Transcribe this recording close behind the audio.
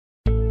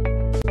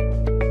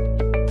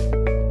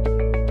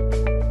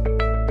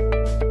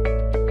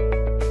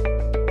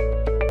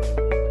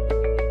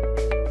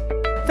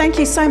Thank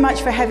you so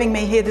much for having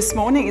me here this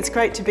morning. It's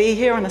great to be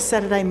here on a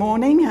Saturday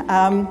morning.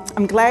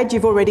 I'm glad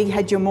you've already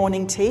had your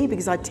morning tea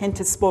because I tend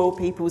to spoil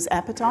people's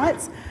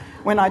appetites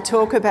when I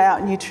talk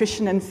about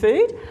nutrition and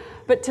food.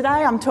 But today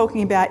I'm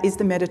talking about, is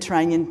the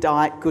Mediterranean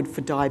diet good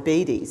for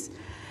diabetes?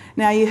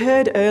 Now, you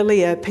heard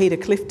earlier Peter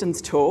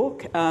Clifton's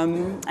talk,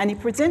 and he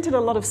presented a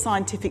lot of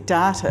scientific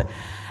data.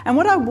 And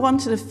what I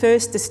wanted to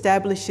first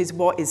establish is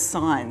what is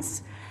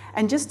science.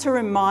 And just to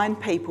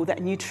remind people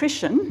that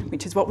nutrition,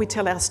 which is what we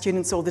tell our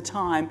students all the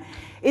time,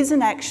 is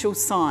an actual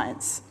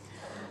science.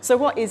 So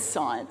what is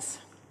science?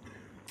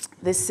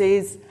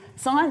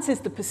 Science is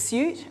the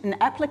pursuit and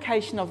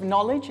application of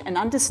knowledge and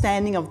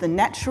understanding of the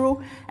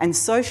natural and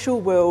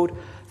social world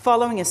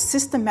following a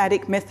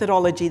systematic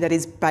methodology that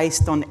is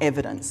based on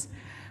evidence.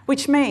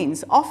 Which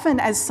means often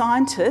as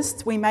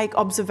scientists we make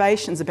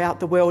observations about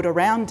the world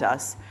around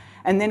us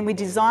and then we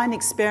design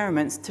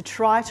experiments to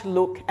try to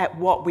look at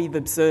what we've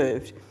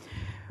observed.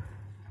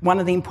 One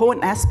of the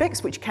important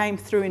aspects which came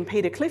through in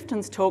Peter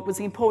Clifton's talk was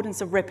the importance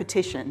of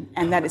repetition,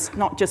 and that it's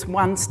not just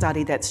one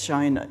study that's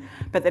shown it,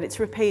 but that it's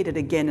repeated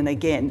again and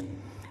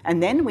again.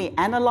 And then we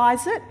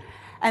analyse it,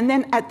 and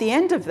then at the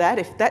end of that,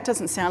 if that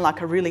doesn't sound like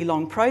a really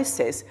long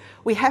process,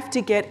 we have to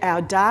get our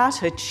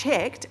data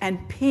checked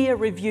and peer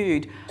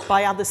reviewed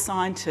by other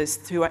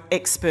scientists who are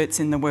experts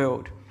in the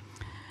world.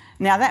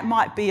 Now that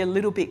might be a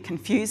little bit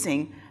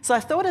confusing, so I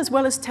thought as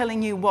well as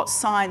telling you what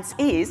science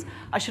is,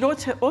 I should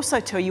also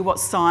tell you what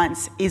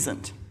science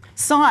isn't.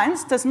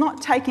 Science does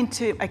not take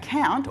into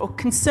account or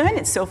concern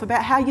itself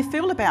about how you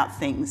feel about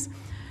things.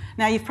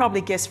 Now you've probably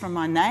guessed from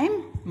my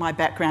name, my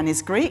background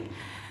is Greek,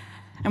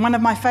 and one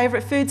of my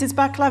favourite foods is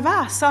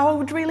baklava, so I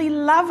would really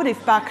love it if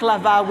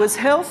baklava was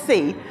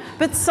healthy.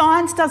 But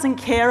science doesn't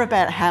care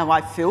about how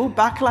I feel.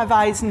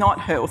 Baklava is not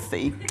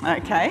healthy,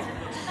 okay?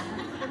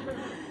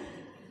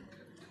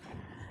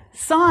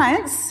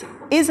 Science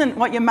isn't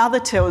what your mother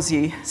tells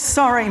you.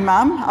 Sorry,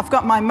 Mum, I've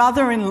got my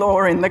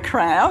mother-in-law in the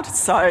crowd,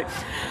 so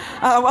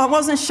I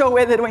wasn't sure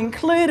whether to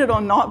include it or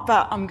not,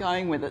 but I'm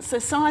going with it. So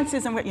science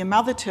isn't what your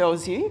mother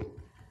tells you,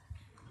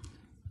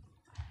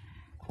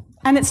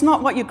 and it's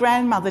not what your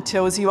grandmother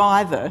tells you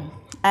either.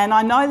 And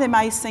I know there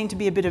may seem to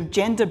be a bit of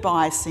gender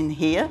bias in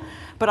here,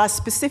 but I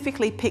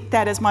specifically picked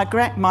that as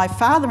my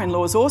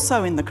father-in-law is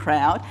also in the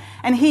crowd,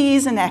 and he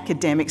is an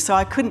academic, so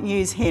I couldn't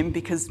use him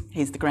because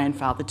he's the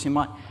grandfather to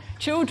my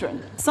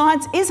children.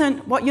 Science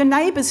isn't what your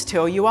neighbours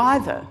tell you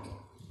either.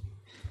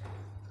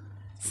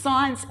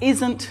 Science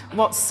isn't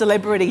what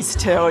celebrities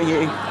tell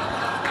you.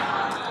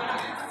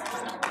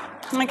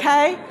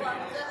 Okay?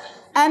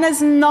 And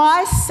as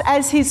nice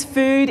as his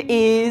food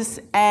is,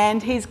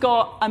 and he's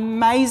got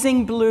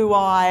amazing blue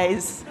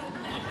eyes,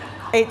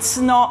 it's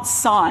not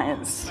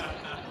science.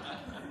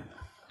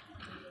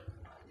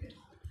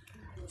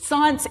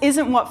 Science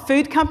isn't what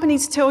food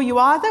companies tell you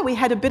either. We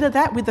had a bit of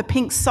that with the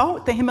pink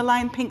salt, the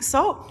Himalayan pink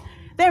salt.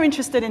 They're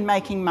interested in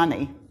making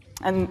money,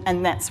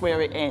 and that's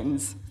where it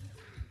ends.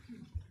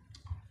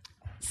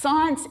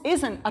 Science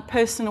isn't a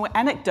personal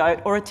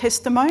anecdote or a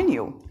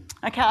testimonial.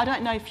 Okay, I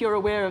don't know if you're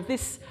aware of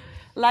this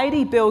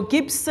lady, Bill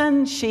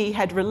Gibson. She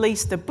had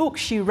released a book.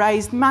 She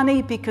raised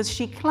money because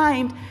she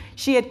claimed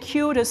she had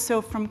cured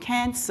herself from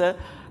cancer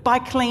by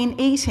clean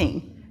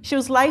eating. She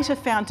was later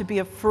found to be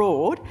a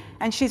fraud,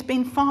 and she's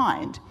been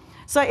fined.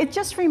 So it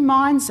just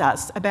reminds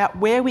us about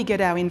where we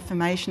get our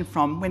information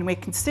from when we're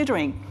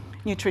considering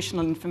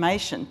nutritional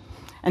information.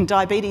 And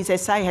Diabetes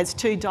SA has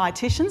 2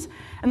 dietitians,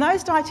 and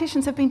those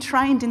dietitians have been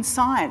trained in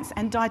science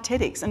and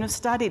dietetics and have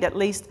studied at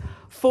least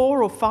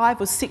 4 or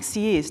 5 or 6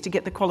 years to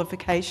get the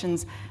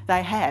qualifications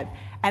they have.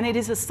 And it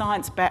is a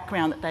science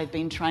background that they've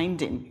been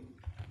trained in.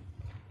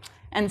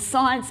 And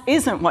science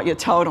isn't what you're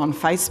told on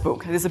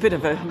Facebook. There's a bit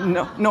of a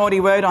naughty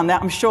word on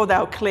that. I'm sure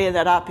they'll clear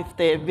that up if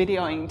they're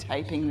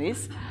taping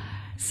this.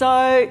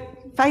 So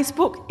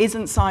Facebook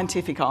isn't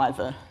scientific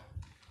either.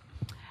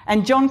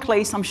 And John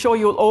Cleese, I'm sure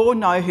you'll all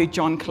know who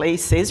John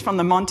Cleese is from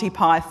the Monty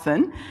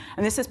Python.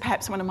 And this is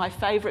perhaps one of my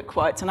favourite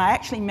quotes, and I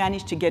actually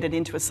managed to get it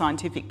into a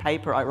scientific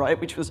paper I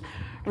wrote, which was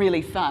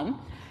really fun.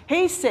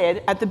 He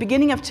said at the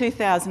beginning of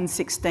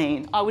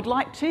 2016, I would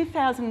like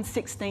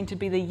 2016 to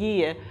be the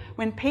year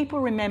when people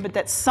remembered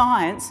that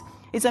science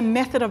is a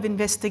method of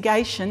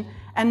investigation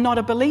and not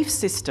a belief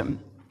system.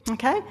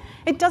 Okay?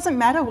 It doesn't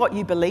matter what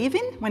you believe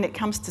in when it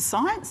comes to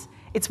science.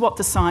 It's what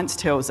the science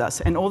tells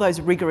us and all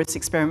those rigorous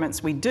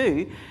experiments we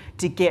do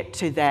to get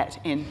to that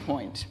end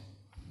point.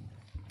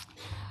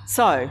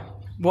 So,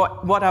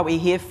 what are we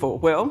here for?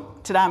 Well,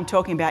 today I'm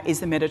talking about, is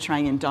the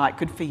Mediterranean diet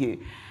good for you?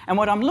 And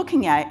what I'm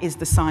looking at is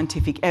the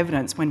scientific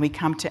evidence when we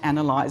come to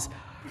analyse,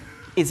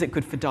 is it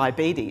good for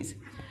diabetes?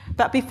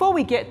 But before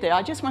we get there,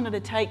 I just wanted to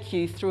take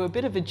you through a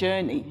bit of a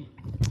journey.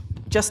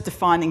 Just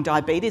defining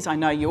diabetes, I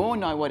know you all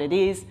know what it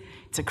is.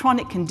 It's a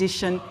chronic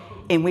condition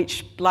in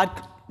which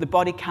the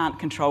body can't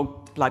control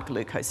blood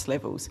glucose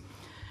levels.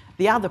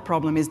 The other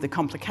problem is the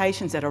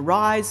complications that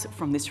arise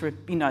from this,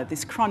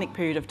 this chronic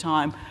period of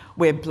time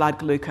where blood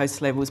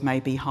glucose levels may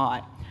be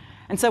high.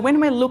 And so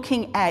when we're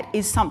looking at,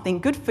 is something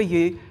good for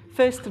you,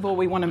 First of all,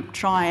 we want to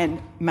try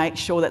and make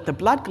sure that the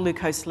blood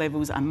glucose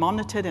levels are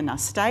monitored and are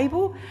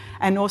stable,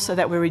 and also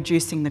that we're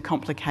reducing the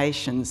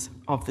complications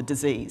of the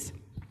disease.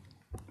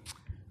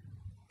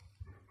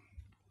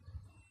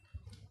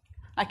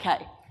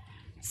 Okay,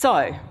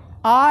 so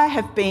I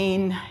have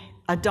been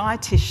a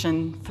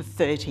dietitian for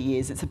 30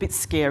 years. It's a bit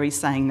scary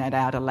saying that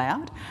out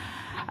aloud.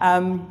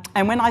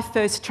 And when I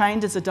first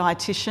trained as a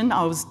dietitian,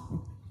 I was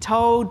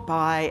told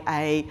by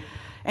a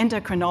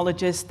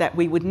endocrinologist that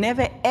we would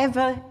never,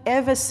 ever,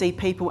 ever see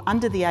people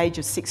under the age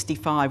of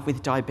 65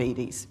 with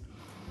diabetes.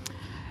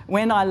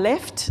 When I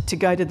left to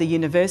go to the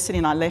university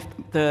and I left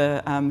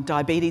the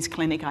diabetes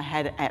clinic I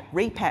had at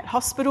Repat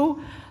Hospital,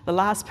 the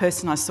last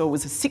person I saw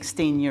was a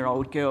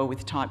 16-year-old girl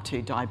with type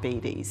 2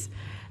 diabetes.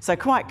 So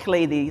quite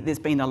clearly there's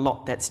been a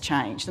lot that's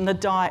changed, and the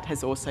diet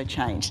has also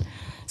changed.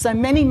 So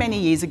many, many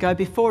years ago,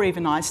 before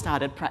even I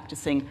started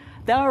practicing,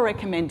 they were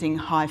recommending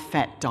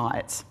high-fat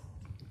diets.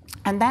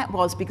 And that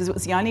was because it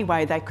was the only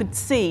way they could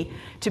see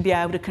to be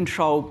able to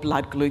control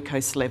blood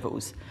glucose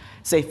levels.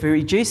 So if we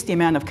reduced the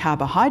amount of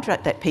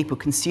carbohydrate that people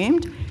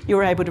consumed, you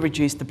were able to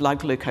reduce the blood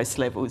glucose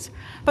levels.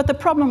 But the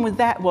problem with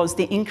that was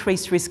the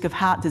increased risk of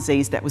heart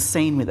disease that was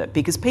seen with it,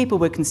 because people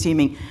were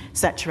consuming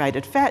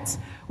saturated fats,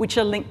 which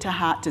are linked to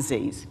heart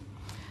disease.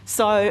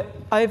 So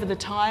over the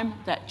time,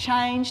 that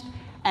changed,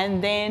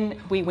 and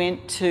then we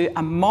went to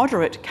a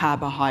moderate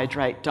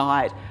carbohydrate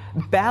diet,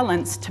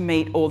 balanced to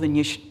meet all the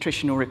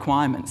nutritional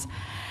requirements.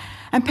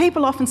 And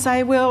people often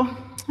say, well,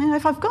 you know,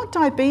 if I've got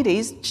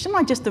diabetes, shouldn't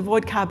I just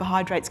avoid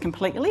carbohydrates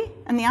completely?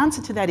 And the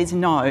answer to that is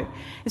no.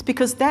 It's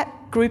because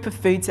that group of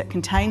foods that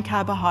contain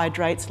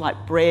carbohydrates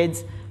like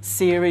breads,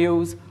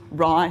 cereals,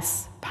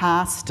 rice,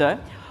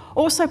 pasta,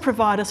 also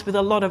provide us with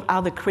a lot of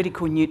other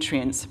critical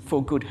nutrients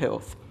for good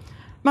health.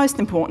 Most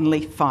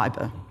importantly,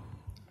 fibre.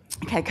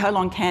 Okay,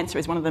 colon cancer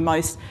is one of the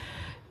most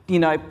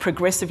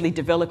progressively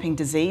developing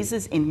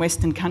diseases in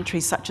Western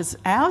countries such as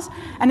ours,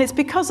 and it's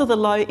because of the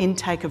low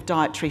intake of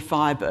dietary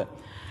fibre.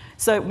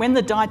 So when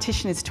the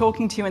dietitian is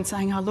talking to you and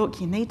saying, oh look,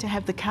 you need to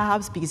have the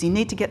carbs because you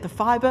need to get the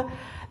fibre,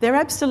 they're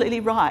absolutely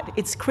right.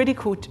 It's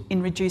critical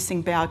in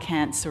reducing bowel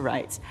cancer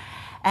rates,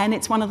 and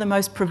it's one of the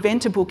most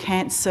preventable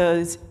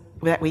cancers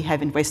that we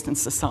have in Western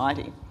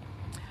society.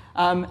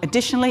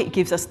 Additionally, it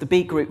gives us the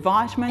B group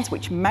vitamins,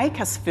 which make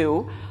us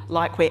feel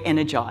like we're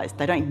energised.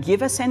 They don't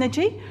give us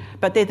energy,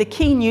 but they're the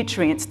key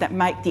nutrients that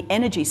make the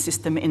energy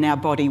system in our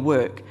body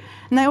work.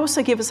 And they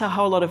also give us a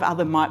whole lot of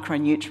other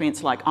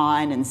micronutrients like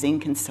iron and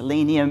zinc and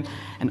selenium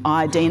and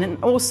iodine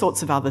and all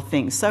sorts of other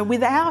things. So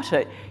without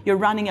it, you're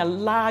running a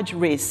large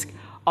risk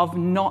of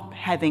not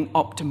having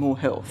optimal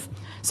health.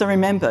 So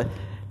remember,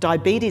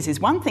 diabetes is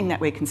one thing that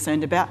we're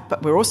concerned about,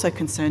 but we're also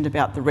concerned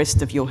about the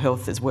rest of your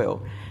health as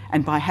well.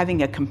 And by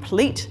having a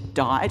complete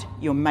diet,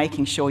 you're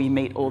making sure you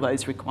meet all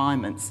those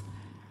requirements.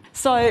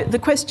 So the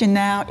question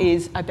now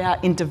is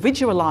about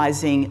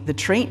individualising the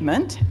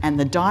treatment and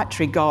the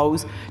dietary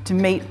goals to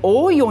meet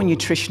all your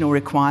nutritional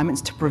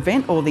requirements to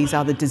prevent all these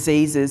other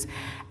diseases,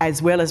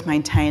 as well as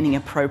maintaining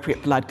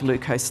appropriate blood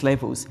glucose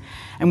levels.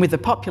 And with the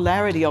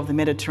popularity of the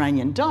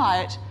Mediterranean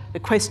diet, the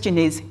question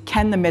is,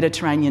 can the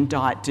Mediterranean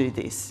diet do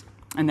this?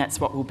 And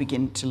that's what we'll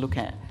begin to look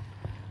at.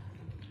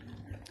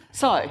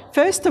 So,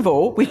 first of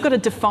all, we've got to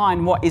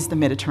define what is the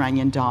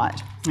Mediterranean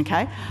diet,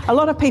 okay? A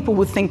lot of people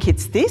will think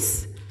it's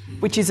this,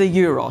 which is a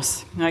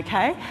gyros,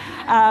 okay?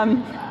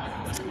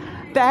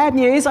 Bad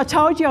news, I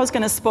told you I was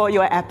going to spoil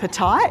your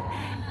appetite.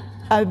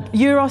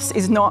 Gyros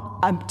is not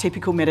a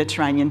typical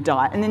Mediterranean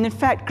diet. And then in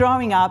fact,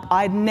 growing up,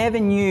 I never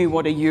knew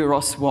what a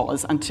gyros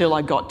was until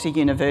I got to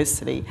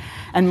university.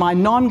 And my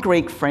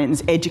non-Greek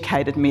friends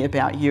educated me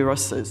about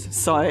gyroses.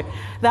 So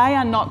they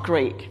are not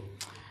Greek.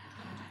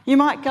 You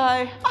might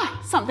go,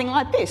 something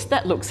like this,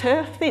 that looks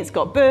healthy, it's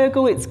got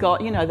burgle, it's got,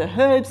 the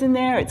herbs in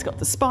there, it's got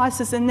the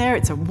spices in there,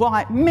 it's a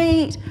white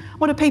meat.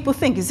 What do people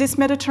think? Is this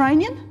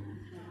Mediterranean?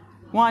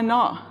 Why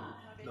not?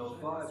 No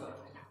fibre.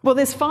 Well,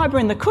 there's fibre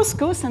in the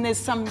couscous and there's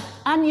some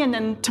onion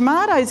and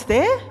tomatoes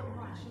there.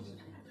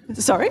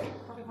 Sorry?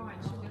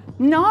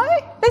 No,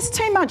 there's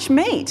too much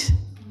meat.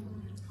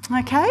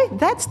 Okay,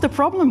 that's the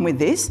problem with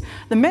this.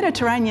 The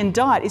Mediterranean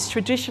diet is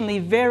traditionally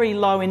very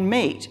low in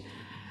meat.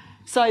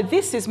 So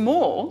this is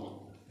more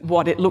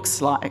what it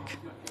looks like.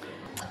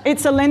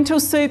 It's a lentil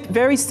soup,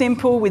 very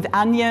simple, with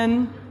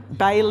onion,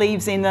 bay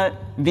leaves in it,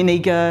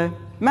 vinegar,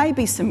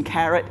 maybe some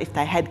carrot if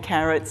they had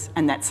carrots,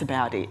 and that's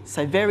about it.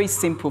 So very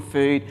simple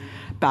food,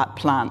 but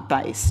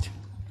plant-based.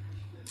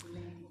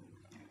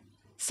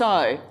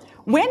 So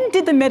when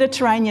did the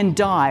Mediterranean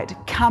diet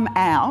come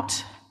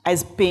out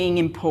as being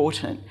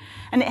important?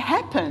 And it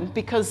happened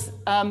because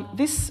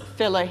this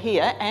fella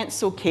here,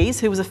 Ansel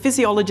Keys, who was a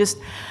physiologist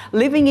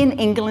living in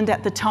England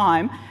at the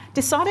time,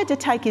 decided to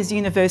take his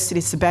university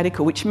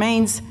sabbatical, which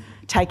means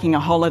taking a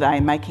holiday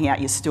and making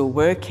out you're still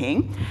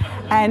working.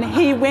 And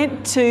he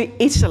went to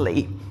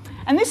Italy.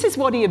 And this is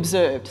what he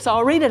observed. So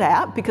I'll read it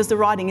out because the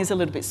writing is a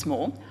little bit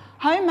small.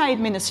 Homemade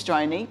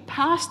minestrone,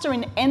 pasta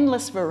in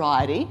endless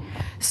variety,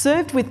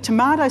 served with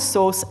tomato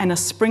sauce and a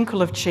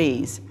sprinkle of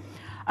cheese.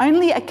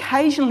 Only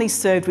occasionally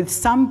served with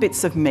some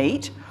bits of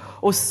meat,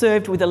 or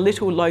served with a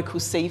little local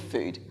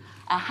seafood.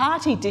 A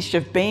hearty dish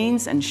of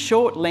beans and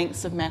short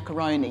lengths of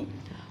macaroni.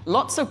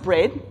 Lots of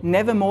bread,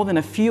 never more than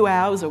a few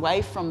hours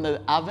away from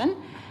the oven,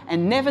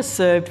 and never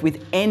served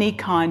with any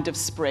kind of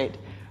spread.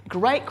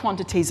 Great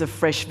quantities of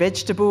fresh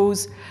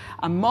vegetables,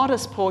 a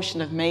modest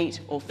portion of meat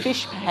or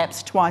fish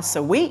perhaps twice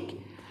a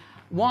week,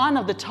 wine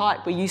of the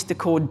type we used to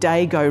call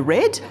Dago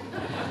Red,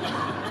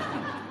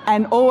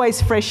 and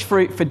always fresh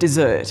fruit for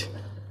dessert.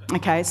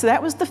 Okay, so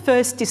that was the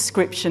first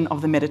description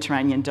of the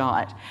Mediterranean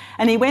diet.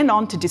 And he went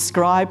on to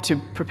describe, to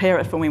prepare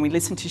it for when we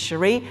listened to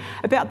Cherie,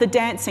 about the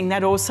dancing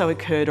that also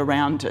occurred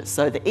around it.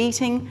 So the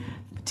eating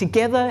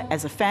together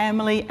as a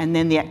family, and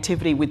then the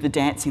activity with the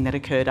dancing that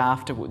occurred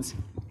afterwards.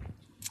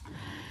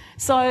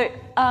 So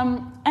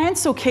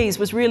Ansel Keys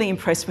was really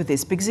impressed with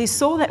this because he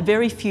saw that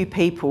very few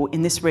people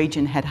in this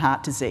region had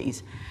heart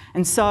disease.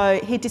 And so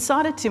he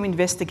decided to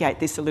investigate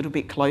this a little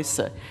bit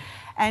closer.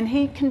 And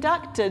he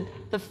conducted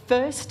the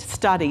first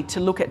study to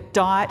look at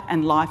diet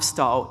and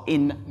lifestyle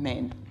in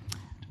men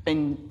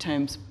in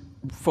terms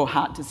for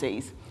heart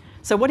disease.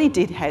 So what he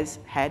did he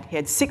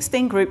had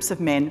 16 groups of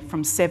men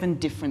from 7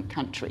 different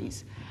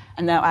countries.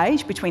 And they were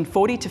aged between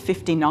 40 to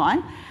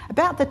 59,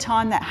 about the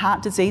time that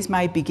heart disease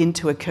may begin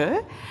to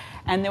occur.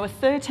 And there were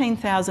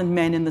 13,000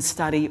 men in the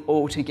study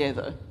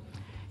altogether.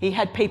 He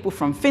had people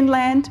from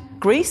Finland,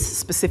 Greece,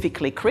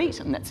 specifically Crete,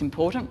 and that's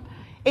important,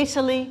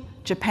 Italy,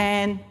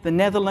 Japan, the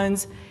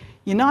Netherlands,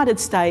 United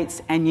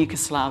States and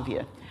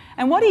Yugoslavia.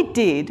 And what he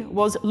did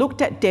was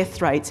looked at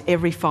death rates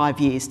every 5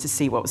 years to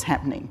see what was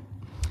happening.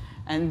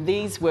 And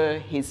these were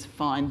his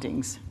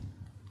findings.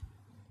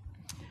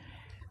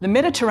 The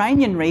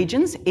Mediterranean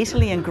regions,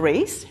 Italy and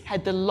Greece,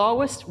 had the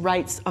lowest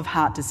rates of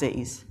heart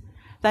disease.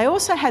 They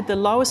also had the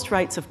lowest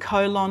rates of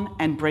colon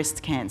and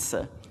breast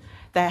cancer.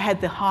 They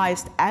had the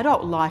highest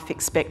adult life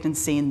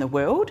expectancy in the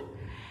world.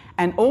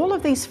 And all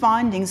of these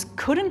findings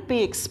couldn't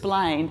be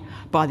explained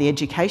by the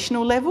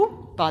educational level,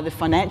 by the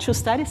financial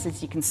status,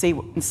 as you can see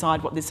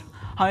inside what this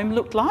home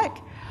looked like,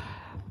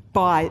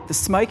 by the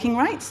smoking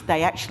rates.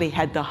 They actually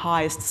had the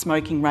highest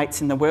smoking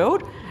rates in the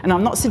world. And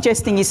I'm not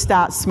suggesting you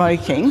start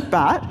smoking,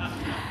 but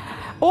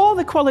all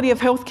the quality of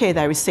healthcare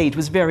they received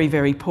was very,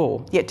 very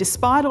poor. Yet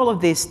despite all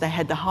of this, they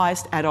had the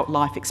highest adult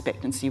life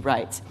expectancy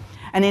rates.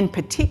 And in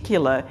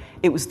particular,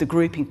 it was the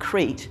group in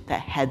Crete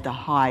that had the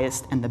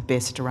highest and the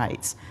best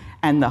rates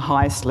and the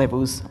highest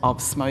levels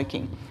of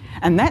smoking.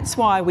 And that's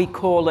why we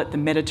call it the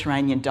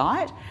Mediterranean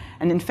diet.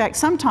 And in fact,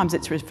 sometimes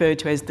it's referred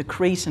to as the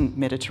Cretan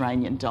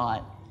Mediterranean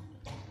diet.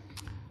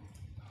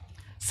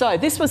 So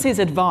this was his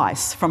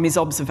advice from his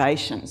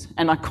observations.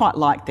 And I quite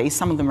like these.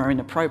 Some of them are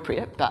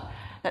inappropriate, but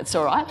that's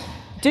all right.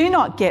 Do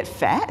not get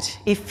fat.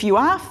 If you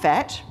are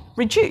fat,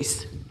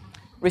 reduce.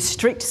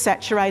 Restrict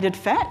saturated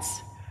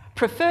fats.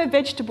 Prefer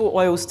vegetable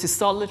oils to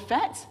solid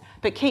fats,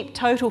 but keep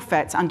total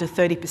fats under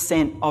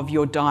 30% of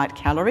your diet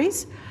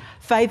calories.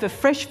 Favour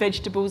fresh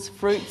vegetables,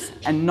 fruits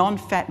and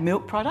non-fat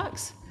milk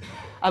products.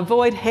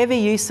 Avoid heavy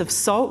use of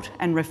salt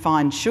and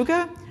refined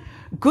sugar.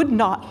 Good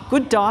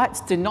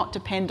diets do not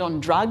depend on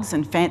drugs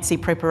and fancy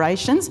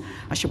preparations.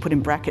 I should put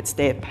in brackets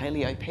there,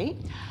 Paleo-P.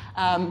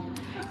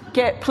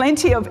 Get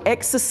plenty of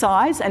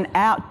exercise and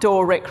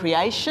outdoor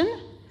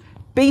recreation.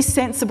 Be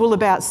sensible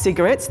about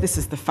cigarettes. This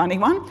is the funny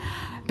one.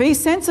 Be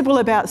sensible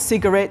about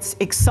cigarettes,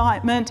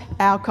 excitement,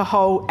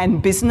 alcohol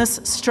and business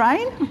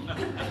strain.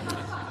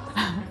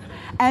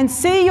 And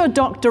see your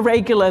doctor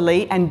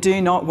regularly and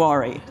do not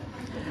worry.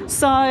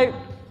 So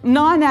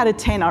 9 out of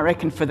 10, I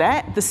reckon, for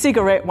that. The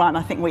cigarette one,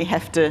 I think we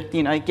have to,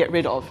 get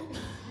rid of.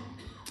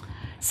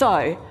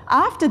 So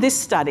after this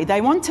study,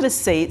 they wanted to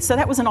see, so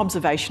that was an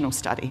observational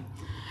study.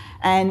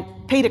 And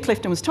Peter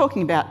Clifton was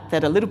talking about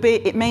that a little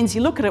bit. It means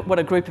you look at what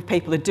a group of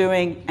people are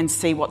doing and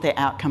see what their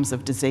outcomes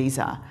of disease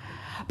are.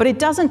 But it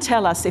doesn't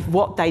tell us if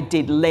what they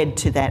did led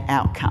to that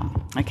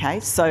outcome, okay?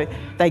 So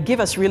they give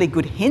us really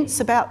good hints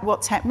about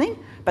what's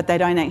happening, but they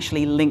don't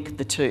actually link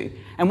the two.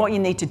 And what you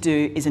need to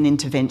do is an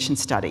intervention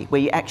study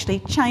where you actually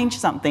change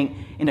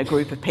something in a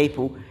group of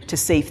people to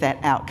see if that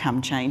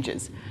outcome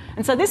changes.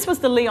 And so this was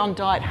the Lyon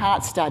Diet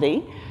Heart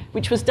Study,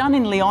 which was done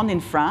in Lyon in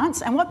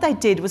France. And what they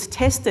did was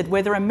tested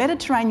whether a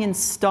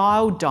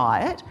Mediterranean-style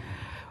diet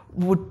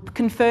would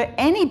confer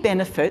any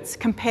benefits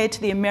compared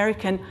to the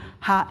American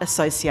Heart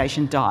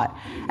Association diet.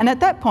 And at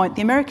that point,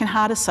 the American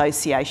Heart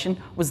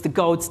Association was the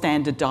gold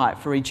standard diet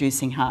for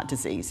reducing heart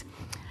disease.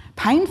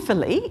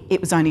 Painfully, it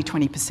was only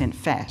 20%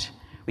 fat,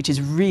 which is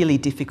really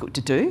difficult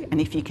to do.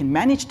 And if you can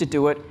manage to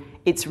do it,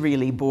 it's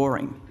really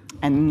boring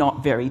and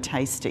not very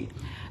tasty.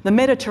 The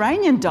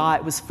Mediterranean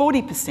diet was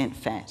 40%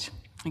 fat,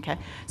 okay?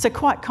 So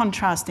quite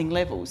contrasting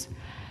levels.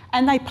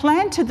 And they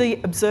planned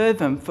to observe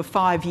them for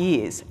 5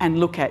 years and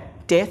look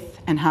at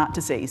death and heart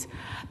disease.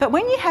 But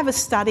when you have a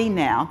study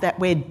now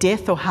where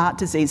death or heart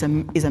disease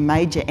is a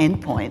major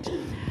endpoint,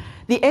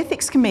 the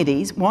ethics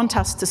committees want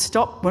us to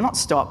stop, well not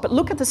stop, but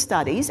look at the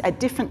studies at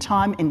different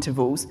time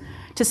intervals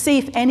to see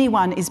if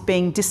anyone is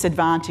being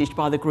disadvantaged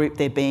by the group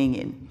they're being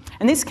in.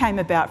 And this came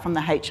about from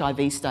the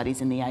HIV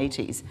studies in the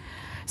 80s.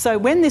 So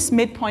when this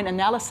midpoint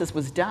analysis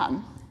was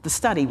done, the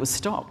study was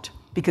stopped.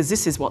 because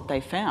this is what they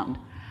found.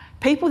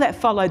 People that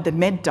followed the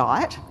med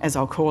diet, as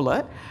I'll call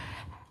it,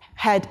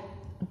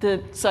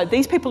 so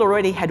these people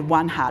already had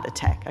one heart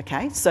attack,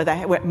 okay? So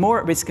they were more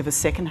at risk of a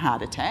second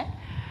heart attack.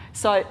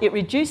 So it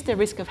reduced their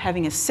risk of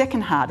having a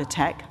second heart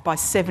attack by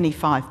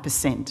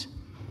 75%.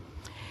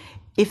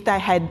 If they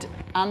had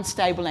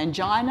unstable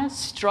angina,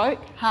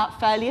 stroke, heart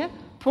failure,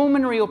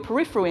 pulmonary or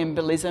peripheral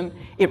embolism,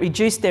 it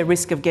reduced their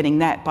risk of getting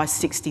that by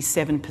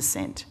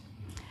 67%.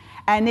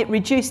 And it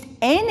reduced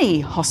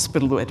any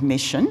hospital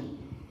admission,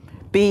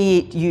 be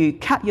it you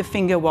cut your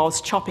finger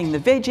whilst chopping the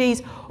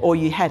veggies, or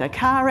you had a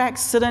car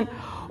accident,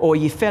 or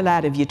you fell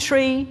out of your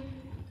tree.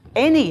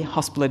 Any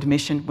hospital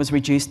admission was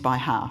reduced by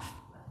half,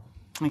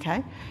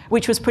 okay?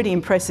 Which was pretty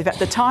impressive. At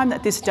the time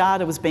that this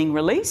data was being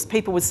released,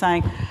 people were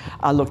saying,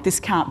 oh, look, this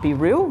can't be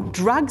real.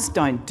 Drugs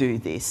don't do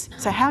this.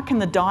 So how can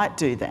the diet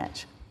do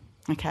that?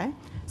 Okay?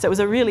 So it was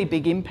a really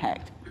big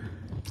impact.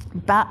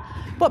 But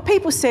what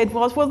people said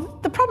was, well,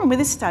 the problem with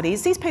this study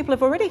is these people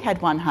have already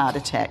had one heart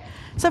attack.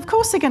 So of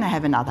course they're going to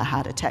have another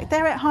heart attack.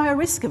 They're at higher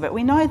risk of it,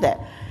 we know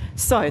that.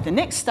 So the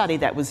next study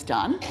that was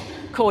done,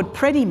 called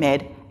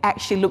PREDIMED,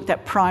 actually looked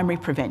at primary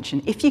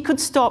prevention. If you could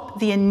stop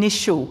the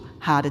initial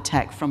heart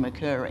attack from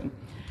occurring.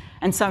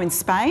 And so in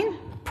Spain,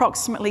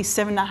 approximately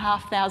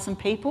 7,500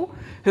 people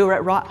who were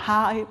at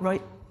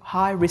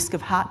high risk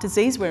of heart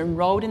disease were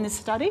enrolled in this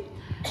study.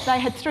 They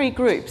had 3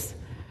 groups.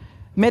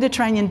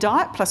 Mediterranean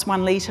diet plus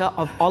 1 litre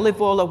of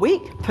olive oil a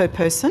week per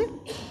person,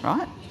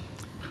 right?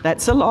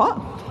 That's a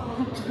lot.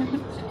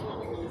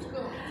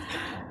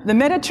 The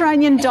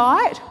Mediterranean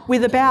diet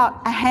with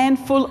about a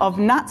handful of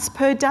nuts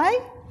per day,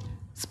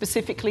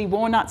 specifically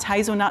walnuts,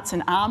 hazelnuts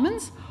and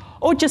almonds,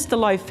 or just a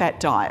low-fat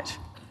diet,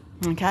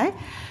 okay?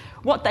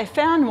 What they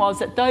found was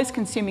that those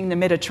consuming the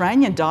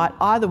Mediterranean diet,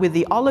 either with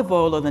the olive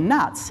oil or the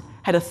nuts,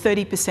 had a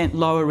 30%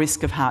 lower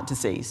risk of heart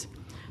disease.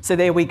 So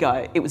there we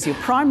go. It was your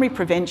primary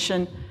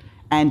prevention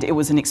and it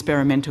was an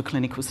experimental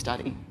clinical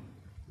study.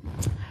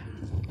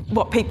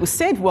 What people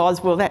said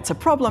was, well, that's a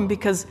problem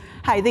because,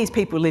 hey, these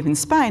people live in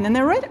Spain and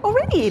they're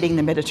already eating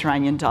the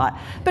Mediterranean diet.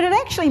 But it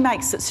actually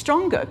makes it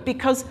stronger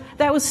because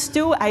they were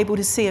still able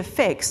to see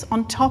effects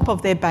on top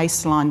of their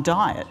baseline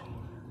diet,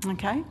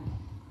 okay?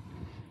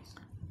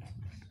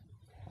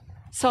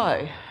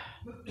 So,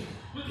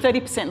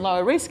 30%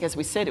 lower risk, as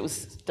we said, it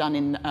was done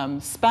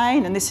in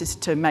Spain, and this is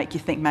to make you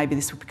think maybe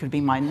this could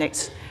be my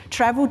next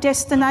travel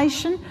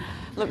destination.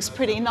 Looks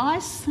pretty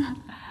nice.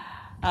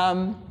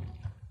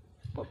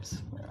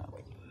 Whoops, where are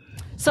we?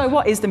 So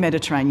what is the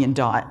Mediterranean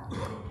diet?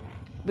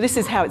 This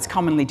is how it's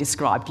commonly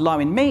described. Low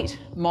in meat,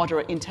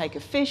 moderate intake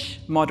of fish,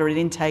 moderate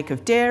intake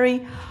of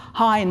dairy,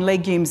 high in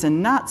legumes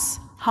and nuts,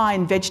 high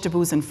in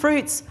vegetables and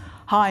fruits,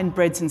 high in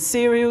breads and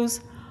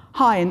cereals,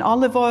 high in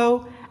olive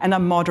oil, and a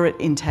moderate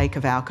intake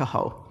of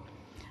alcohol.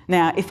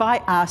 Now, if I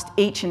asked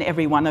each and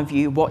every one of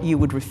you what you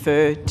would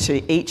refer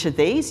to each of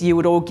these, you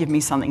would all give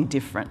me something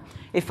different.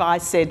 If I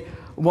said,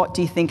 what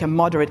do you think a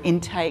moderate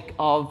intake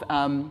of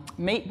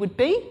meat would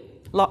be?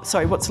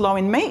 Sorry, what's low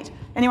in meat?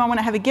 Anyone want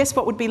to have a guess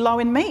what would be low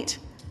in meat?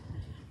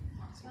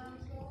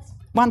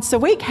 Once a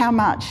week, how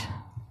much?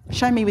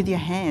 Show me with your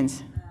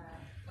hands.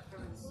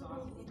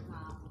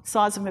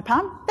 Size of my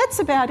palm? That's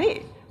about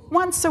it.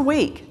 Once a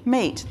week,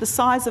 meat, the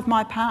size of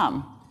my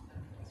palm.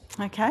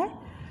 Okay?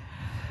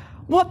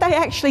 What they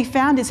actually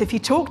found is if you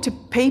talk to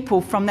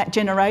people from that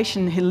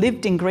generation who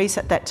lived in Greece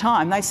at that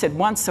time, they said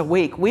once a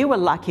week. We were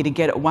lucky to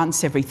get it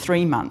once every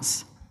 3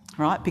 months,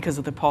 right, because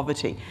of the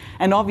poverty.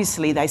 And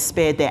obviously they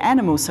spared their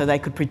animals so they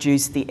could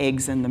produce the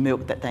eggs and the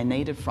milk that they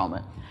needed from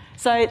it.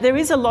 So there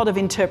is a lot of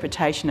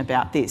interpretation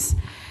about this.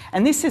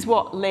 And this is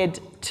what led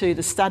to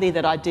the study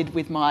that I did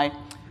with my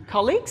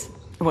colleagues.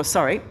 Well,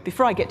 sorry,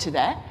 before I get to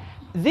that,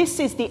 this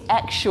is the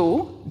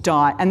actual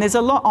diet. And there's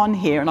a lot on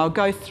here and I'll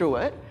go through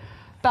it.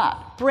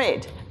 But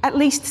bread, at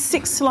least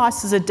 6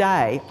 slices a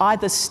day,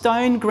 either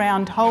stone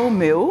ground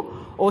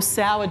wholemeal or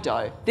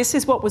sourdough. This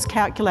is what was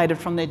calculated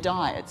from their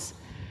diets.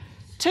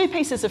 2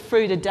 pieces of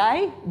fruit a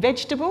day,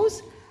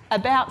 vegetables,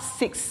 about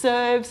 6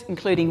 serves,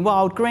 including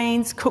wild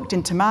greens, cooked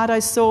in tomato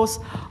sauce,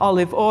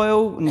 olive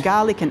oil and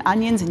garlic and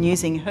onions and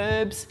using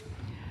herbs.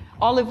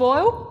 Olive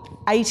oil,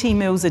 80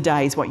 mils a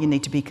day is what you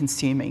need to be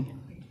consuming,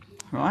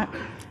 right?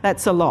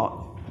 That's a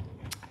lot.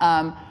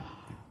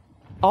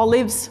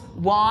 Olives,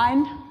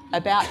 wine,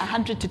 about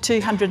 100 to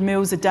 200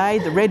 mils a day,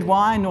 the red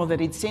wine or the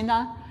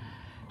ricina.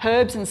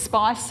 Herbs and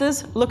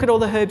spices, look at all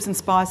the herbs and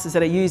spices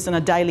that are used on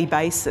a daily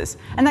basis.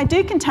 And they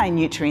do contain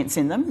nutrients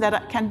in them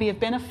that can be of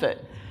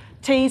benefit.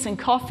 Teas and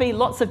coffee,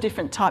 lots of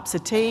different types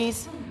of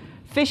teas.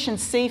 Fish and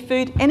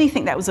seafood,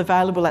 anything that was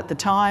available at the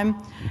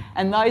time.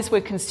 And those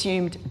were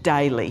consumed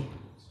daily,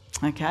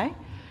 okay?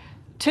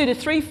 2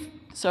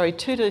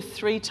 to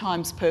 3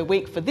 times per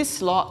week for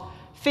this lot.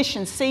 Fish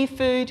and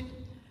seafood,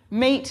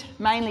 meat,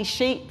 mainly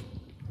sheep,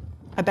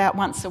 about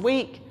once a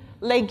week.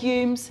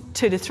 Legumes,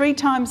 2 to 3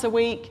 times a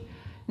week.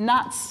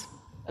 Nuts,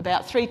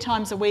 about 3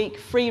 times a week.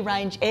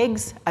 Free-range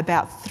eggs,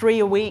 about 3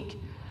 a week.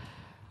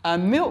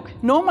 Milk,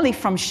 normally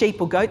from sheep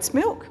or goat's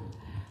milk,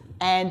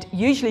 and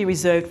usually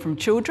reserved from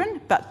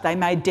children, but they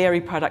made dairy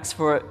products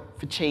for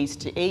for cheese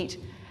to eat,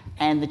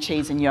 and the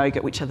cheese and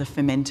yogurt, which are the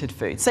fermented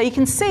foods. So you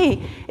can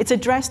see it's a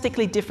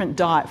drastically different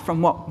diet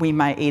from what we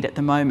may eat at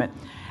the moment.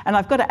 And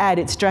I've got to add,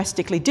 it's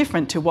drastically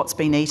different to what's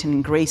been eaten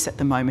in Greece at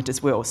the moment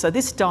as well. So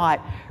this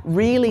diet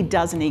really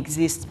doesn't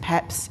exist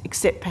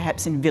except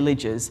perhaps in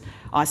villages,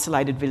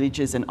 isolated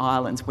villages and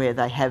islands where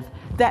they have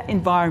that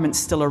environment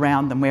still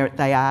around them, where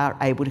they are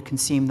able to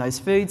consume those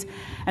foods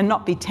and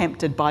not be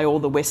tempted by all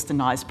the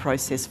westernised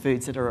processed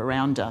foods that are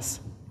around us.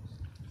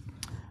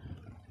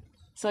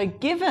 So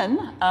given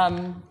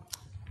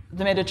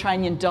the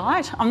Mediterranean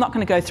diet, I'm not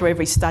going to go through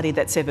every study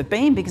that's ever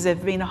been, because there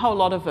have been a whole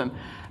lot of them,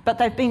 but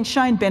they've been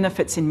shown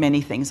benefits in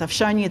many things. I've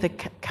shown you the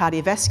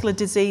cardiovascular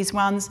disease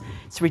ones.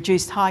 It's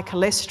reduced high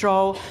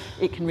cholesterol,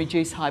 it can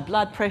reduce high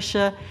blood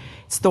pressure,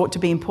 it's thought to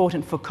be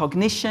important for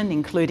cognition,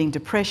 including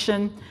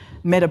depression,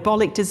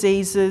 metabolic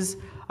diseases,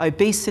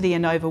 obesity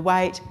and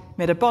overweight,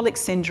 metabolic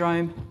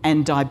syndrome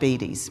and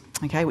diabetes,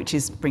 okay, which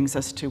brings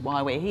us to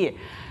why we're here.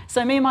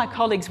 So me and my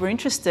colleagues were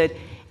interested,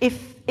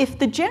 if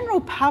the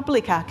general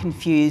public are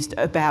confused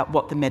about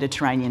what the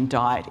Mediterranean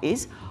diet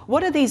is,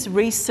 what are these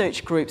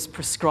research groups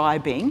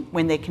prescribing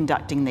when they're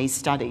conducting these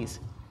studies?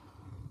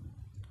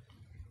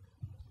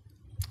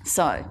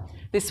 So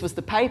this was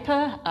the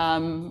paper,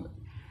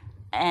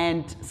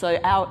 and so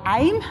our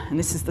aim, and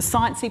this is the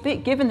sciencey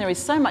bit, given there is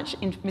so much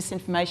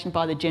misinformation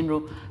by the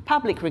general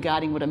public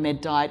regarding what a med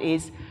diet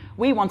is,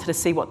 we wanted to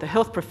see what the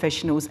health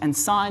professionals and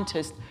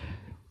scientists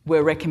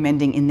were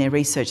recommending in their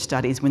research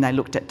studies when they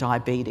looked at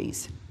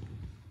diabetes.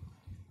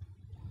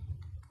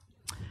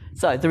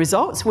 So the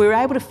results, we were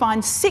able to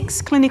find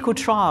 6 clinical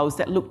trials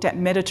that looked at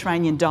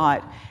Mediterranean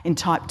diet in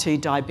type 2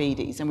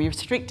 diabetes, and we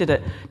restricted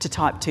it to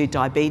type 2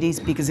 diabetes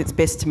because it's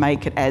best to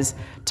make it as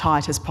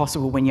tight as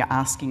possible when you're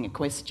asking a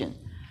question.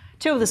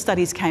 2 of the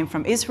studies came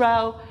from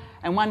Israel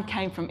and 1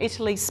 came from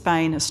Italy,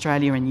 Spain,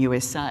 Australia and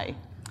USA.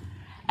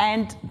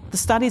 And the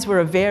studies were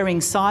of varying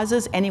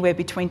sizes, anywhere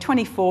between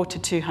 24 to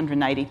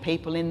 280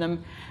 people in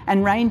them,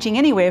 and ranging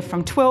anywhere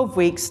from 12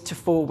 weeks to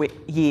 4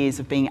 years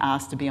of being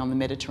asked to be on the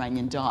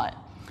Mediterranean diet.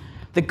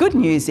 The good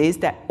news is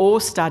that all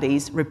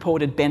studies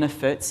reported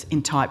benefits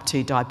in type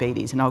 2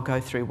 diabetes, and I'll go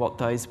through what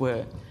those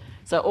were.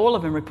 So all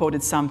of them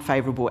reported some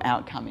favourable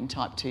outcome in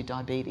type 2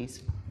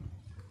 diabetes.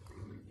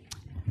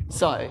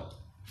 So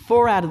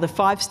 4 out of the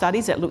 5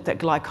 studies that looked at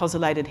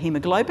glycosylated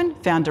haemoglobin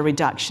found a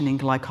reduction in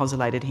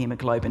glycosylated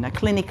haemoglobin, a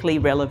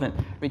clinically relevant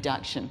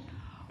reduction.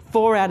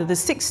 4 out of the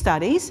 6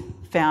 studies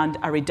found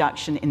a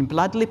reduction in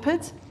blood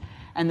lipids,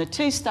 and the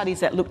 2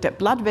 studies that looked at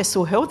blood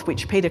vessel health,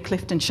 which Peter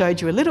Clifton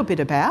showed you a little bit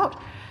about,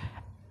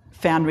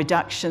 found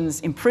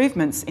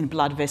improvements in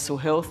blood vessel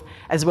health,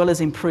 as well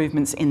as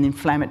improvements in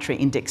inflammatory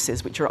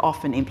indexes, which are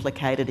often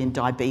implicated in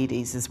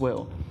diabetes as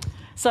well.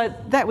 So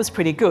that was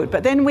pretty good.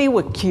 But then we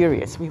were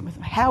curious,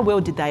 how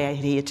well did they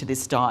adhere to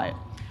this diet?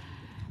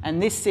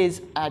 And this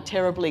is a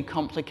terribly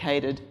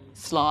complicated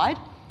slide.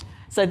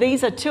 So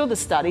these are 2 of the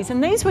studies,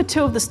 and these were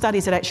 2 of the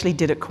studies that actually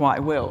did it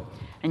quite well.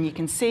 And you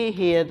can see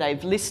here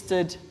they've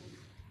listed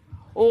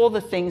all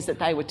the things that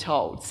they were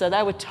told. So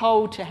they were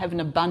told to have an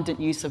abundant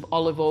use of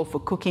olive oil for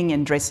cooking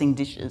and dressing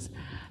dishes.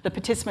 The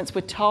participants were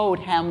told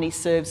how many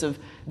serves of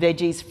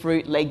veggies,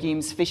 fruit,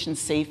 legumes, fish and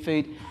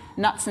seafood,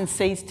 nuts and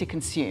seeds to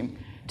consume,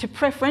 to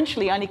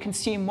preferentially only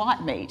consume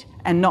white meat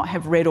and not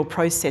have red or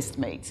processed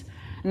meats.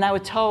 And they were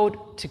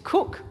told to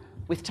cook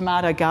with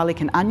tomato,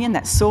 garlic and onion,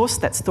 that sauce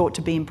that's thought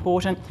to be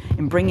important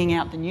in bringing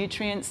out the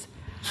nutrients.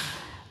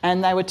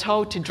 And they were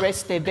told to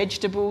dress their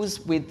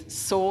vegetables with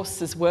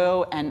sauce as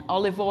well and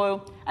olive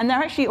oil. And they're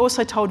actually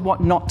also told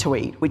what not to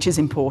eat, which is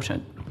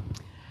important.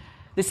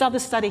 This other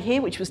study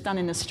here, which was done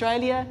in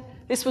Australia,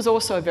 this was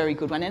also a very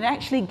good one, and it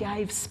actually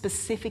gave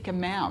specific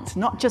amounts,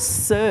 not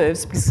just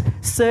serves, because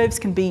serves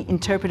can be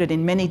interpreted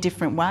in many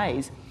different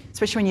ways,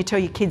 especially when you tell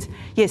your kids,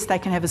 yes, they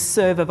can have a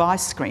serve of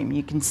ice cream.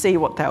 You can see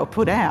what they'll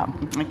put out,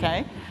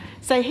 okay?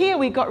 So here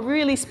we've got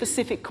really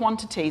specific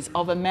quantities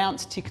of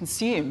amounts to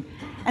consume,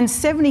 and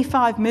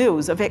 75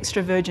 mils of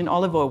extra virgin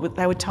olive oil,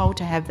 they were told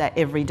to have that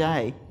every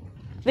day.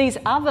 These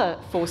other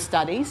 4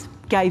 studies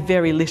gave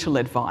very little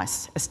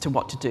advice as to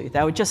what to do.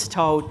 They were just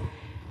told,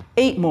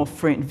 eat more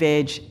fruit and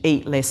veg,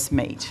 eat less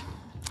meat,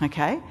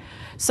 okay?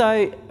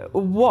 So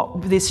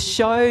what this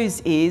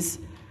shows is,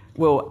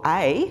 well,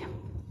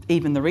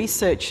 even the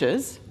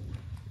researchers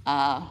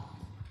are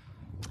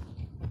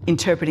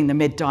interpreting the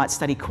med diet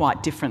study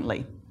quite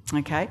differently.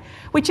 Okay,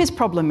 which is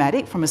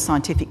problematic from a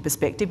scientific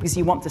perspective because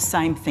you want the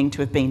same thing to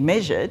have been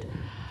measured.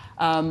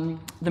 The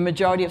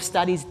majority of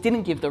studies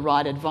didn't give the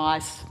right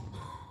advice,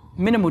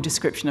 minimal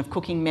description of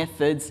cooking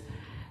methods,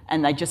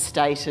 and they just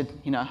stated,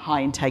 you know,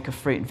 high intake of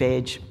fruit and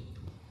veg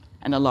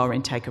and a lower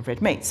intake of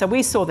red meat. So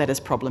we saw that as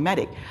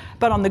problematic.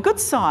 But on the good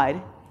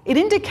side, it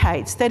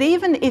indicates that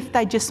even if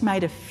they just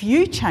made a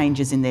few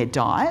changes in their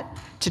diet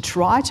to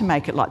try to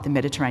make it like the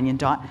Mediterranean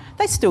diet,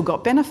 they still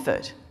got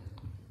benefit.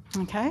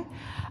 Okay?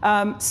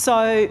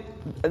 So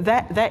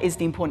that is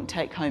the important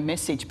take-home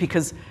message,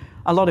 because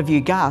a lot of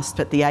you gasped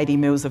at the 80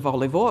 mils of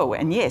olive oil,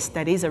 and yes,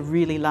 that is a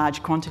really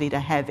large quantity to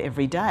have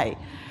every day.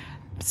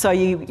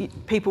 So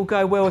people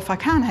go, well, if I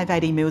can't have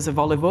 80 mils of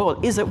olive oil,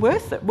 is it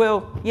worth it?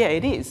 Well, yeah,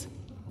 it is.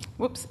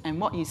 Whoops. And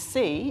what you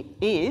see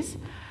is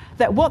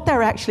that what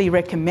they're actually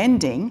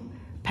recommending,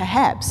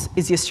 perhaps,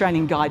 is the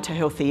Australian Guide to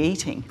Healthy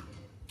Eating.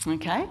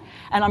 Okay?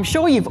 And I'm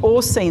sure you've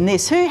all seen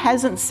this. Who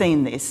hasn't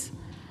seen this?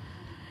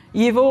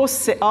 You've all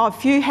seen, oh,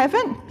 if you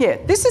haven't? Yeah,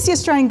 this is the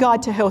Australian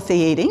Guide to Healthy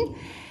Eating.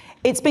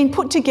 It's been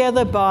put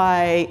together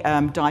by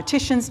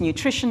dietitians,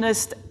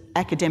 nutritionists,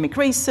 academic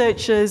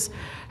researchers,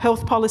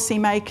 health policy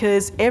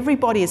makers.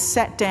 Everybody has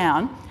sat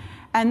down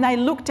and they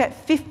looked at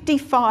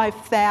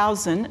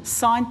 55,000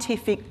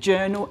 scientific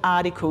journal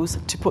articles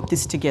to put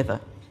this together.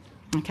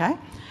 Okay?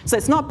 So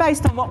it's not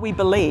based on what we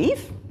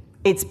believe,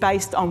 it's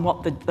based on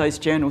what those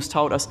journals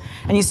told us.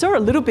 And you saw a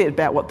little bit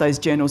about what those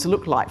journals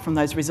look like from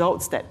those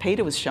results that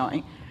Peter was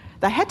showing.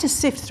 They had to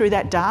sift through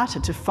that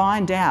data to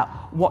find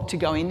out what to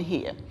go in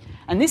here.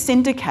 And this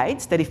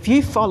indicates that if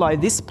you follow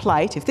this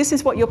plate, if this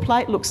is what your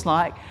plate looks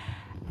like,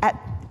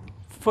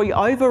 for your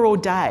overall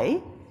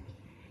day,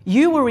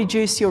 you will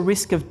reduce your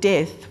risk of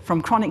death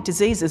from chronic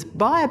diseases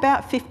by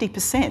about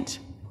 50%.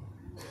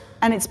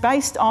 And it's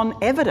based on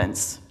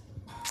evidence,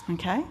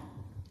 okay?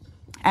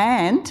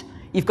 And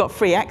you've got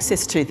free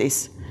access to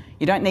this.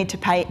 You don't need to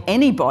pay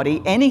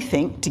anybody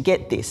anything to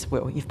get this.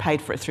 Well, you've paid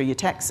for it through your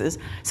taxes,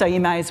 so you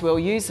may as well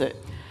use it.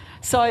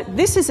 So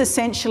this is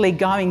essentially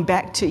going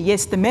back to,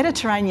 yes, the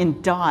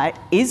Mediterranean diet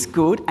is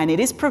good and it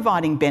is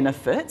providing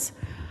benefits,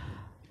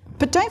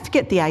 but don't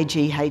forget the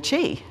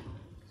AGHE,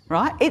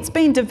 right? It's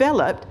been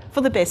developed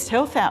for the best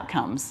health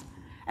outcomes.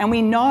 And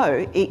we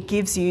know it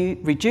gives you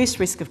reduced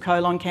risk of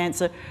colon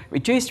cancer,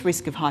 reduced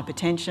risk of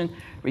hypertension,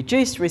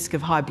 reduced risk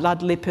of high blood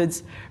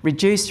lipids,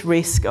 reduced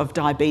risk of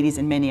diabetes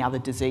and many other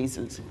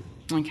diseases,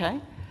 okay?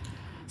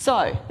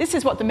 So this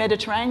is what the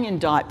Mediterranean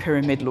diet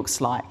pyramid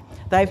looks like.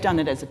 They've done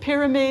it as a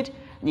pyramid,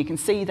 and you can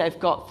see they've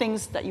got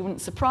things that you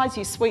wouldn't surprise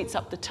you, sweets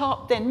up the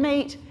top, then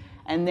meat,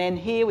 and then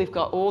here we've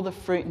got all the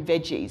fruit and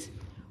veggies.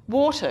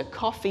 Water,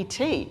 coffee,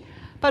 tea.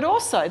 But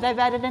also they've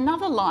added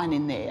another line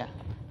in there,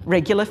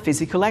 regular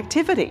physical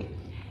activity,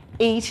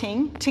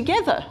 eating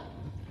together,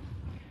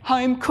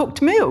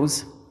 home-cooked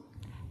meals,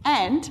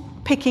 and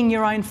picking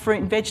your own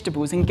fruit and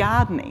vegetables and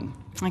gardening,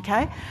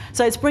 okay?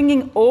 So it's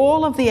bringing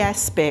all of the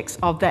aspects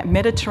of that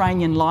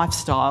Mediterranean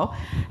lifestyle.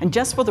 And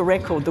just for the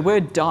record, the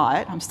word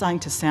diet, I'm starting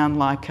to sound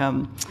like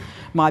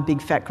my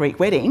big fat Greek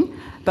wedding,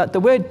 but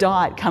the word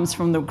diet comes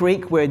from the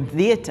Greek word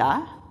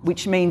dieta,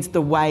 which means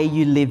the way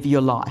you live your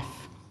life.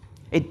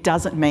 It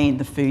doesn't mean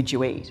the food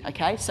you eat,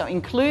 okay? So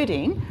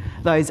including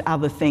those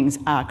other things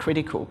are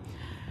critical.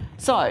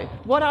 So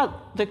what are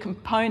the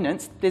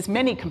components? There's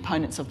many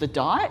components of the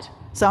diet.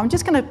 So I'm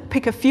just going to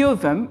pick a few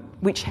of them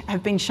which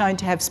have been shown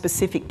to have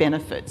specific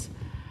benefits.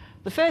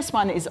 The first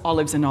one is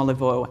olives and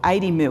olive oil,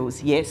 80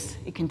 mils. Yes,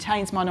 it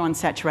contains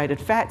monounsaturated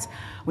fats.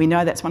 We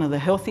know that's one of the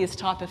healthiest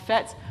type of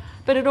fats,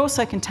 but it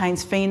also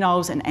contains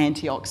phenols and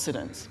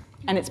antioxidants.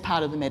 And it's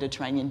part of the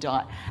Mediterranean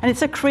diet. And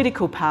it's a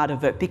critical part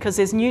of it because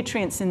there's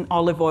nutrients in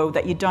olive oil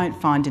that you don't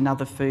find in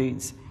other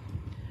foods.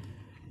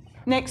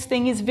 Next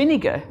thing is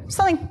vinegar,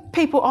 something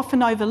people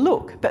often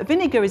overlook, but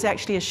vinegar is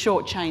actually a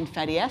short-chain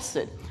fatty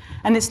acid,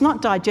 and it's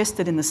not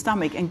digested in the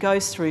stomach and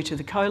goes through to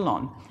the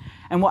colon.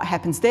 And what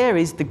happens there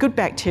is the good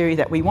bacteria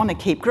that we want to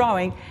keep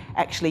growing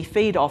actually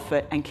feed off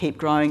it and keep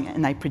growing,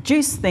 and they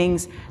produce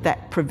things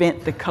that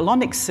prevent the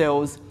colonic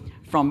cells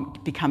from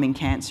becoming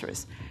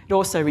cancerous. It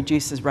also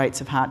reduces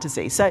rates of heart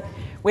disease. So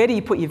where do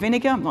you put your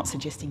vinegar? I'm not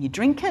suggesting you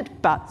drink it,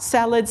 but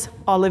salads,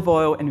 olive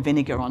oil and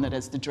vinegar on it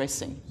as the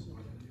dressing.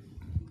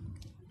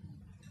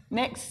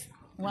 Next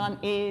one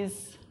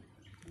is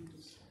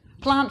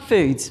plant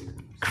foods.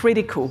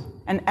 Critical,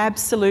 an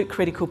absolute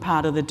critical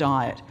part of the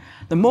diet.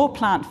 The more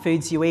plant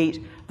foods you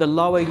eat, the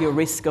lower your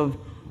risk of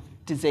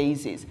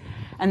disease is.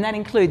 And that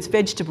includes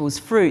vegetables,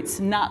 fruits,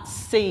 nuts,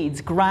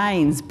 seeds,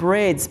 grains,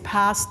 breads,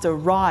 pasta,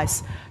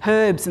 rice,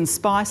 herbs and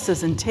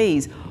spices and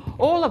teas.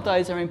 All of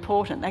those are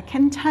important. They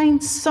contain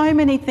so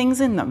many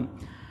things in them.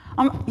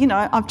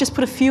 I've just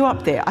put a few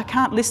up there. I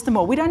can't list them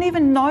all. We don't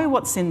even know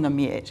what's in them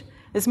yet.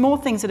 There's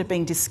more things that are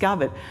being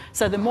discovered.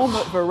 So the more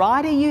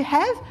variety you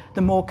have,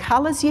 the more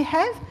colours you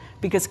have,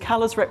 because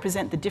colours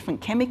represent the different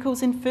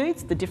chemicals in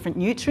foods, the different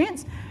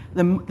nutrients,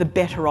 the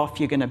better off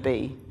you're going to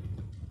be.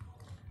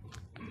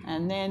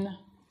 And then,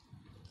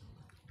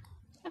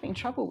 having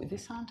trouble with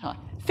this, aren't I?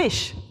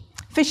 Fish.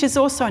 Fish is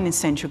also an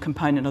essential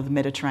component of the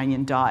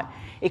Mediterranean diet.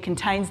 It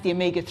contains the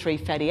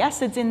omega-3 fatty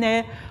acids in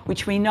there,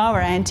 which we know are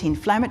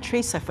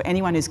anti-inflammatory. So for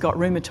anyone who's got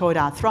rheumatoid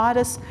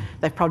arthritis,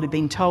 they've probably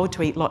been told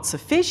to eat lots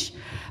of fish.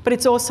 But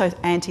it's also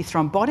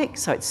anti-thrombotic,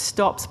 so it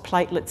stops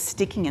platelets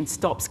sticking and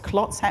stops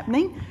clots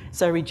happening,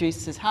 so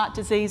reduces heart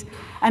disease,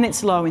 and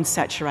it's low in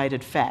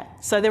saturated fat.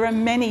 So there are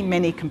many,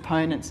 many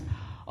components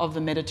of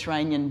the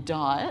Mediterranean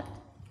diet.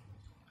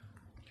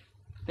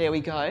 There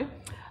we go.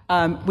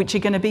 Which are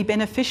going to be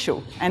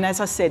beneficial. And as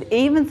I said,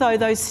 even though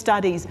those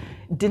studies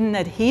didn't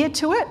adhere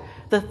to it,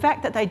 the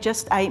fact that they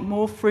just ate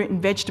more fruit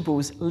and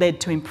vegetables led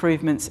to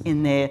improvements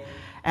in their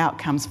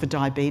outcomes for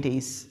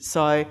diabetes.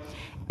 So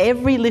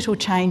every little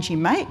change you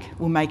make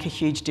will make a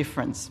huge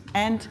difference.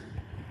 And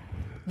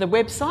the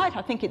website,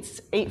 I think it's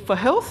Eat for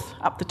Health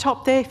up the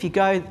top there. If you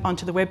go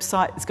onto the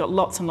website, it's got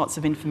lots and lots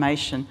of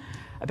information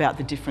about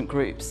the different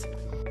groups.